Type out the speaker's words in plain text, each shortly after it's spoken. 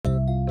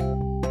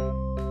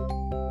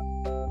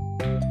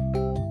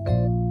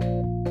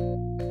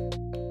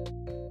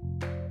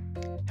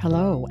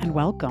Hello, and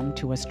welcome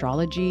to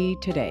Astrology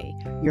Today,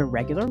 your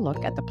regular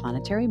look at the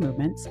planetary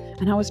movements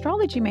and how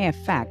astrology may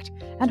affect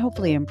and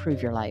hopefully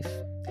improve your life.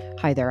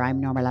 Hi there,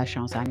 I'm Norma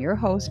Lachance. I'm your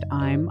host.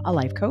 I'm a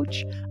life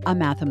coach, a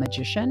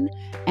mathematician,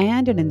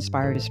 and an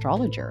inspired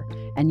astrologer.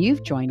 And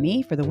you've joined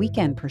me for the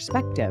weekend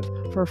perspective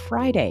for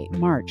Friday,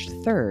 March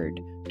 3rd,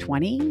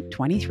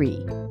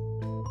 2023.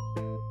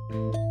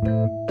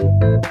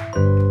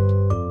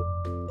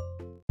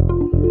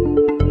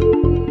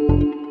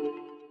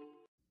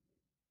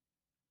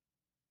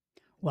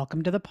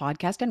 Welcome to the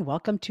podcast and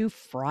welcome to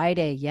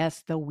Friday.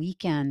 Yes, the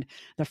weekend,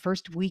 the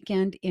first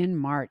weekend in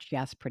March.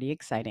 Yes, pretty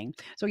exciting.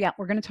 So,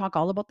 we're going to talk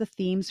all about the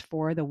themes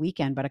for the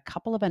weekend, but a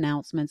couple of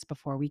announcements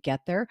before we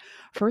get there.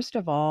 First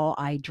of all,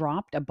 I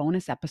dropped a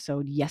bonus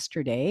episode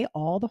yesterday,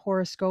 all the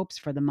horoscopes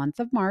for the month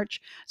of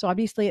March. So,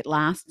 obviously, it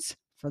lasts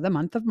for the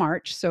month of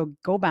March. So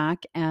go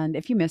back and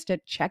if you missed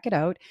it, check it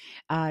out.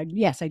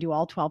 Yes, I do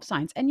all 12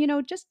 signs. And,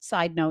 just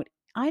side note,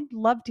 I'd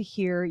love to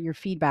hear your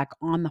feedback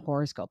on the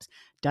horoscopes.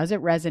 Does it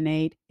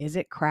resonate? Is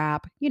it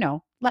crap?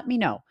 Let me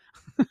know.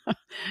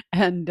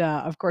 And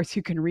of course,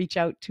 you can reach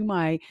out to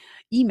my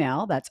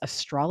email. That's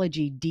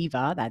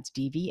astrologydiva, that's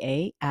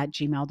DVA at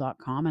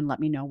gmail.com, and let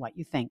me know what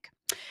you think.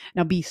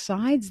 Now,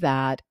 besides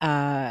that,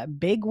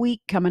 big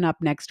week coming up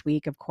next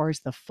week. Of course,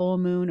 the full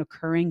moon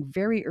occurring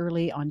very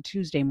early on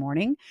Tuesday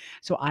morning.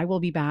 So I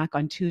will be back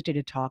on Tuesday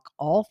to talk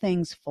all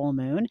things full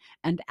moon.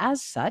 And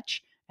as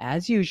such,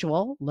 as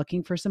usual,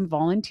 looking for some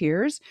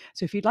volunteers.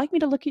 So if you'd like me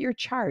to look at your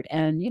chart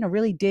and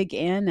really dig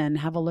in and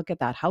have a look at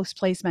that house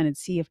placement and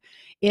see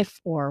if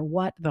or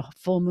what the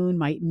full moon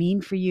might mean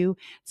for you,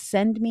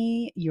 send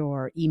me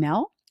your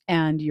email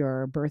and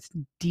your birth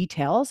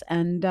details,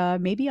 and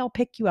maybe I'll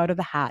pick you out of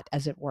the hat,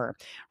 as it were.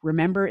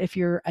 Remember, if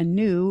you're a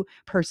new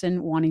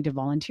person wanting to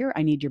volunteer,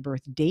 I need your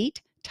birth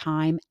date,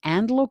 time,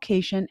 and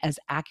location as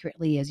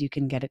accurately as you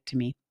can get it to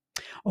me.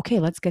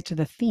 Okay, let's get to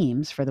the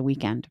themes for the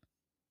weekend.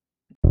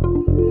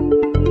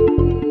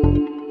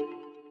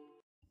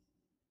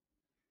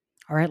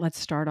 All right, let's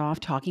start off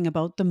talking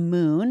about the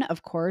moon,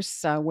 of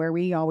course, where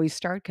we always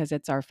start because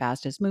it's our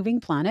fastest moving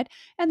planet.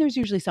 And there's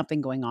usually something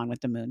going on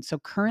with the moon. So,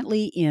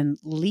 currently in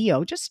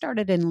Leo, just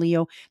started in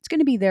Leo, it's going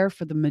to be there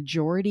for the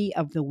majority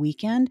of the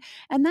weekend.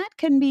 And that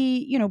can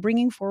be,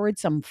 bringing forward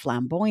some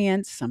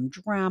flamboyance, some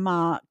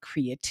drama,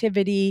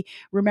 creativity.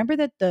 Remember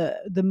that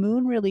the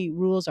moon really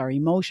rules our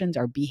emotions,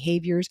 our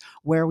behaviors,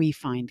 where we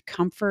find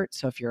comfort.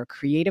 So, if you're a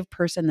creative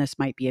person, this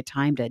might be a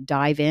time to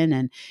dive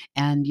in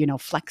and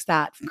flex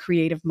that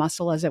creative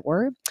muscle, as it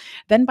were.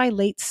 Then by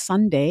late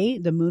Sunday,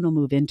 the moon will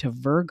move into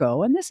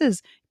Virgo, and this is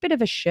a bit of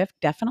a shift,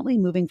 definitely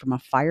moving from a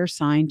fire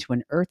sign to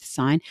an earth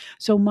sign.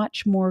 So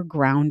much more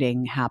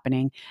grounding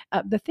happening.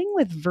 The thing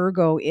with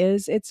Virgo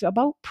is it's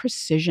about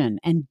precision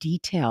and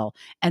detail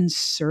and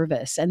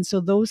service, and so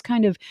those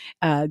kind of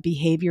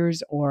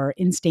behaviors or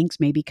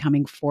instincts may be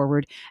coming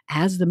forward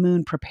as the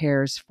moon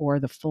prepares for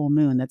the full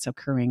moon that's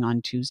occurring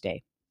on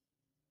Tuesday.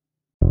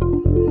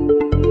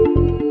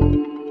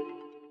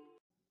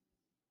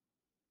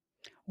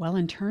 Well,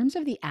 in terms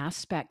of the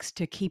aspects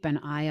to keep an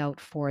eye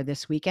out for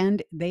this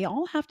weekend, they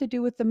all have to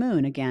do with the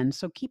moon again.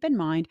 So keep in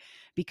mind,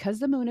 because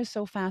the moon is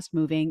so fast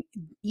moving,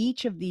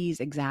 each of these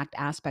exact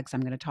aspects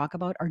I'm going to talk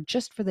about are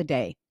just for the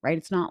day, right?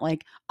 It's not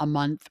like a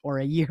month or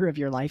a year of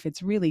your life.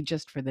 It's really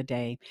just for the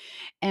day.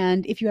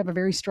 And if you have a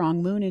very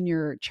strong moon in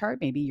your chart,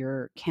 maybe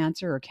you're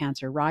Cancer or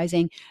Cancer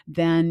rising,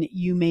 then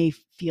you may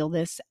feel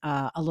this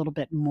a little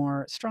bit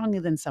more strongly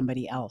than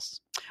somebody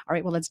else. All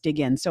right, well, let's dig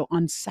in. So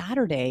on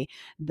Saturday,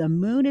 the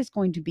moon is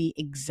going to be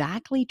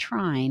exactly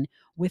trine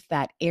with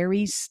that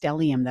Aries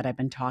stellium that I've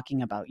been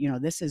talking about.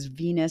 This is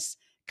Venus,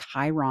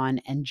 Chiron,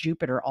 and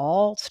Jupiter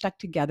all stuck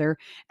together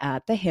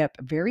at the hip,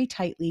 very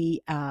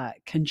tightly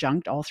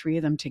conjunct, all three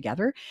of them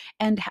together.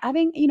 And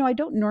having, I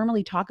don't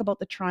normally talk about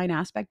the trine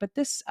aspect, but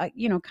this,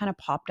 kind of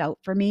popped out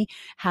for me.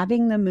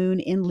 Having the moon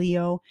in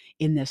Leo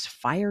in this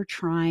fire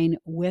trine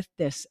with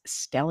this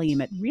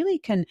stellium, it really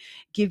can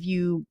give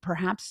you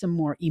perhaps some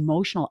more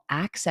emotional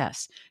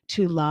access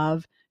to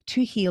love,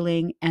 to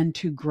healing, and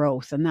to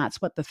growth. And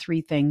that's what the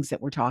three things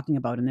that we're talking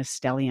about in this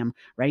stellium,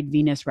 right?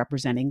 Venus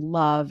representing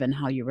love and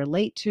how you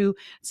relate to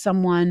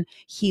someone,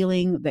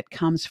 healing that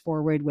comes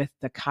forward with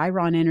the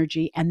Chiron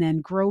energy, and then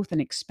growth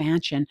and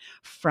expansion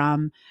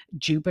from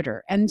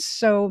Jupiter. And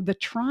so the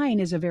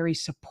trine is a very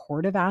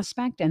supportive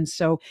aspect. And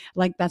so,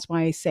 like, that's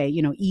why I say,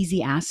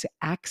 easy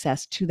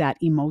access to that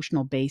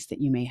emotional base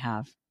that you may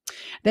have.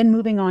 Then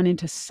moving on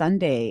into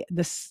Sunday,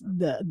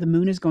 the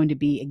moon is going to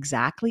be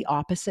exactly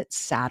opposite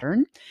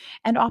Saturn,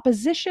 and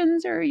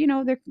oppositions are,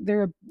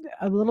 they're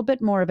a little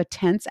bit more of a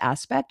tense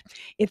aspect.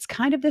 It's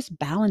kind of this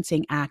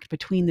balancing act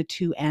between the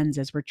two ends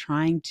as we're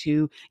trying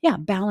to,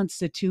 balance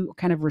the two,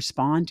 kind of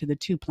respond to the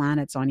two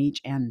planets on each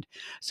end.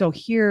 So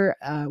here,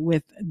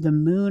 with the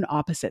moon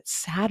opposite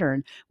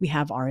Saturn, we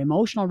have our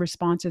emotional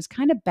responses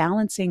kind of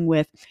balancing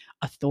with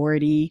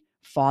authority,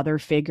 father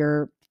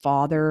figure,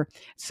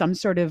 some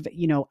sort of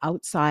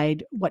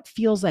outside, what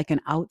feels like an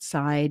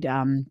outside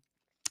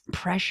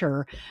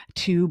pressure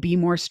to be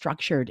more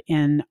structured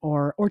in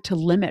or to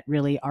limit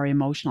really our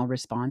emotional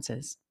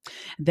responses.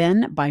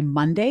 Then by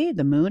Monday,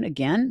 the moon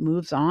again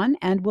moves on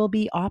and will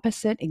be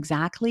opposite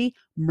exactly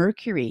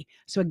Mercury.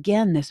 So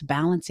again, this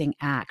balancing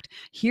act.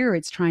 Here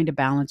it's trying to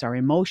balance our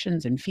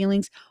emotions and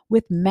feelings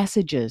with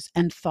messages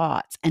and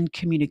thoughts and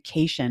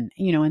communication.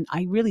 And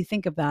I really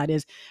think of that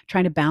as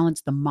trying to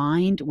balance the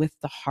mind with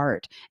the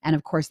heart. And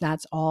of course,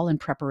 that's all in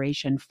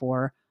preparation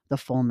for the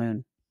full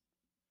moon.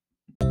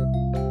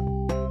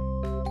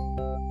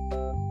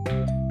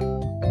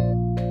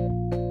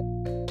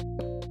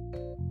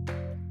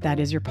 That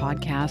is your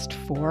podcast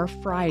for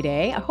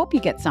Friday. I hope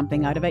you get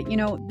something out of it.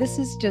 This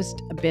has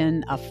just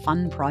been a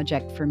fun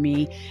project for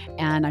me,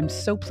 and I'm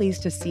so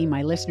pleased to see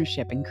my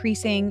listenership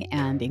increasing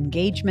and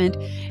engagement.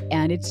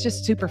 And it's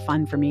just super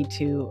fun for me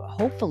to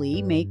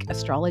hopefully make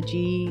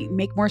astrology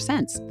make more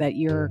sense, that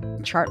your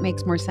chart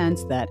makes more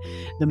sense, that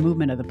the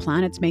movement of the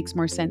planets makes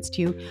more sense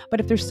to you. But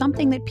if there's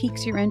something that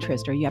piques your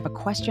interest or you have a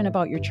question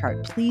about your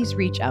chart, please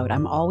reach out.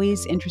 I'm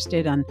always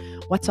interested on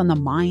what's on the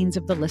minds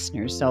of the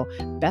listeners. So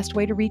best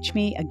way to reach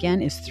me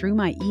again is through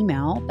my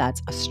email. That's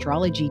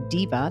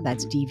astrologydiva,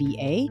 that's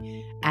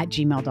DVA,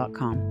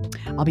 @gmail.com.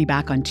 I'll be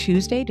back on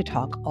Tuesday to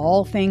talk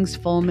all things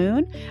full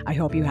moon. I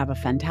hope you have a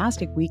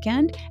fantastic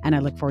weekend, and I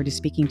look forward to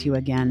speaking to you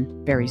again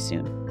very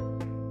soon.